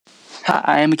Hi,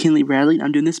 I am Mckinley Radley, and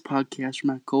I'm doing this podcast for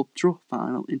my cultural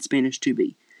final in Spanish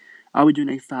 2B. I'll be doing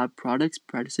a 5 products,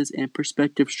 practices, and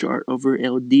perspectives chart over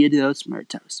El Dia De Los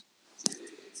Muertos.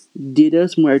 Dia De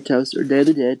Los Muertos, or Day of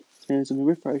the Dead, spans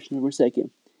November 1st and November 2nd.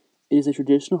 It is a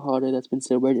traditional holiday that's been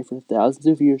celebrated for thousands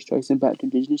of years, tracing back to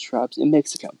indigenous tribes in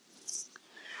Mexico.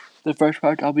 The first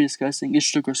product I'll be discussing is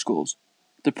sugar skulls.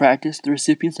 The practice, the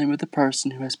recipient's name of the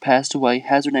person who has passed away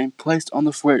has their name placed on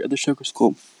the forehead of the sugar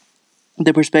skull.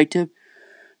 The perspective,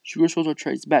 sugar skulls are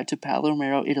traced back to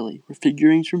Palermo, Italy, where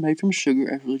figurines were made from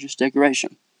sugar as religious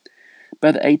decoration.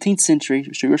 By the 18th century,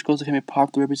 sugar skulls became a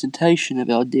popular representation of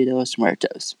El Dia de los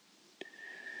Muertos.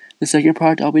 The second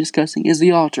product I'll be discussing is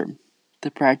the altar. The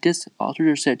practice,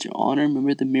 altars are set to honor and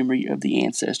remember the memory of the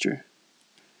ancestor.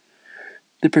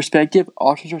 The perspective,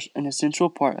 altars are an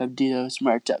essential part of Dia de los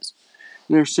Muertos.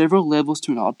 There are several levels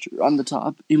to an altar. On the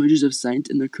top, images of saints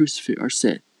and their crucifix are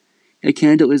set. A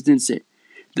candle is then set.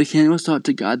 The candle is thought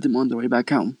to guide them on their way back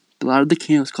home. The light of the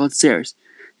candle is called Ceres.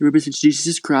 It represents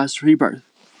Jesus Christ's rebirth.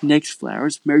 Next,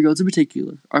 flowers, marigolds in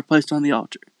particular, are placed on the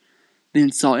altar. Then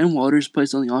salt and water is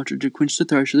placed on the altar to quench the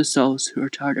thirst of the souls who are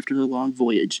tired after their long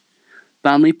voyage.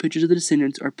 Finally, pictures of the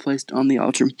descendants are placed on the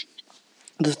altar.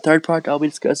 The third product I'll be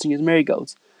discussing is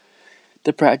marigolds.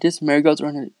 The practice, marigolds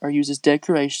are used as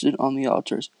decoration on the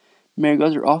altars.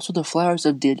 Marigolds are also the flowers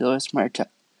of Dia de los Muertos.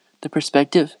 The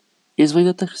perspective is believed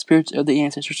that the spirits of the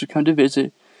ancestors will come to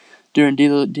visit during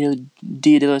Dia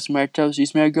de los Muertos.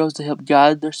 Use marigolds to help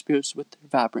guide their spirits with their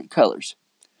vibrant colors.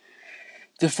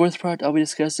 The fourth product I'll be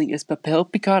discussing is papel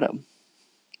picado.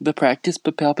 The practice,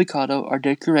 papel picado, are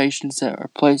decorations that are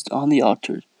placed on the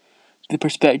altars. The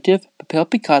perspective, papel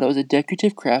picado is a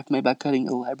decorative craft made by cutting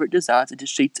elaborate designs into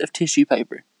sheets of tissue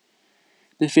paper.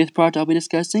 The fifth product I'll be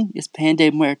discussing is pan de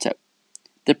muerto.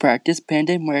 The practice, pan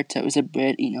de muerto, is a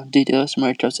bread eaten on Dia de los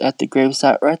Muertos at the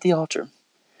gravesite or at the altar.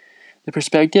 The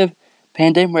perspective,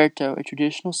 pan de muerto, a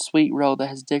traditional sweet roll that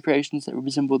has decorations that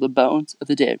resemble the bones of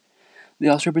the dead. They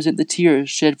also represent the tears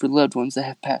shed for loved ones that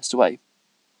have passed away.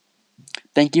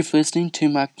 Thank you for listening to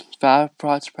my 5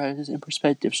 products, practices, and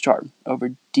perspectives chart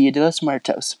over Dia de los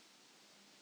Muertos.